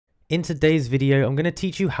In today's video, I'm going to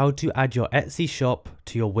teach you how to add your Etsy shop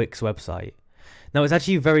to your Wix website. Now it's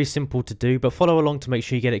actually very simple to do, but follow along to make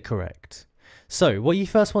sure you get it correct. So what you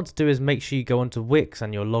first want to do is make sure you go onto Wix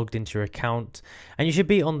and you're logged into your account, and you should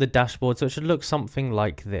be on the dashboard, so it should look something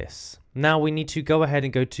like this. Now we need to go ahead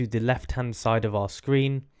and go to the left hand side of our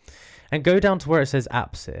screen and go down to where it says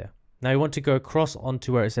apps here. Now you want to go across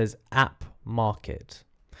onto where it says app market.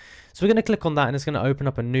 So we're going to click on that and it's going to open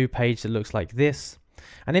up a new page that looks like this.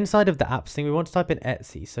 And inside of the apps thing, we want to type in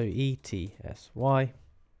Etsy, so E-T-S-Y.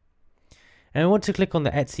 And we want to click on the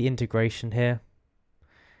Etsy integration here.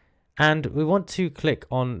 And we want to click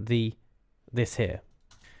on this here.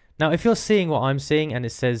 Now, if you're seeing what I'm seeing and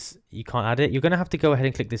it says you can't add it, you're going to have to go ahead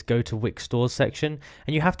and click this Go to Wix Stores section.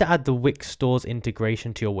 And you have to add the Wix Stores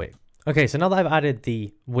integration to your Wix. Okay, so now that I've added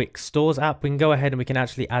the Wix Stores app, we can go ahead and we can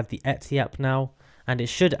actually add the Etsy app now. And it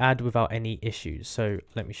should add without any issues. So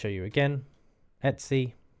let me show you again.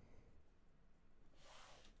 Etsy.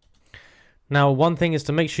 Now, one thing is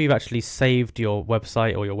to make sure you've actually saved your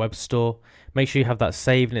website or your web store. Make sure you have that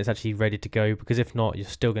saved and it's actually ready to go, because if not, you're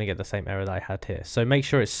still going to get the same error that I had here. So make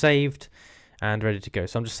sure it's saved and ready to go.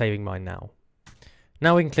 So I'm just saving mine now.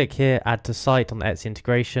 Now we can click here, add to site on the Etsy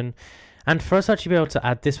integration. And for us to actually be able to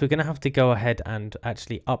add this, we're going to have to go ahead and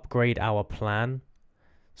actually upgrade our plan.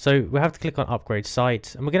 So we have to click on upgrade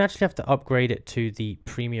site, and we're going to actually have to upgrade it to the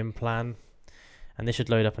premium plan. And this should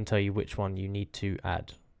load up and tell you which one you need to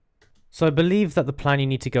add. So I believe that the plan you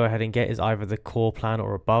need to go ahead and get is either the core plan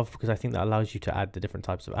or above, because I think that allows you to add the different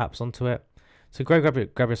types of apps onto it. So grab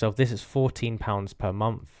yourself. This is £14 per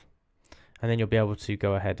month. And then you'll be able to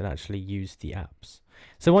go ahead and actually use the apps.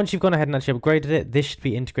 So once you've gone ahead and actually upgraded it, this should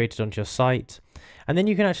be integrated onto your site. And then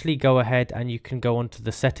you can actually go ahead and you can go onto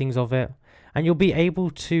the settings of it. And you'll be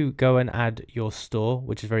able to go and add your store,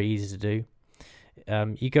 which is very easy to do.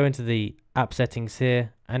 You go into the app settings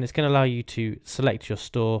here, and it's going to allow you to select your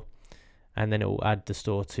store, and then it will add the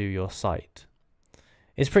store to your site.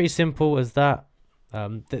 It's pretty simple as that.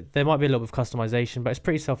 There might be a little bit of customization, but it's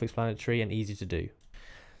pretty self-explanatory and easy to do.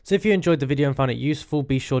 So if you enjoyed the video and found it useful,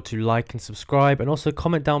 be sure to like and subscribe, and also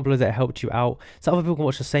comment down below that it helped you out, so other people can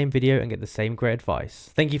watch the same video and get the same great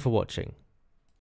advice. Thank you for watching.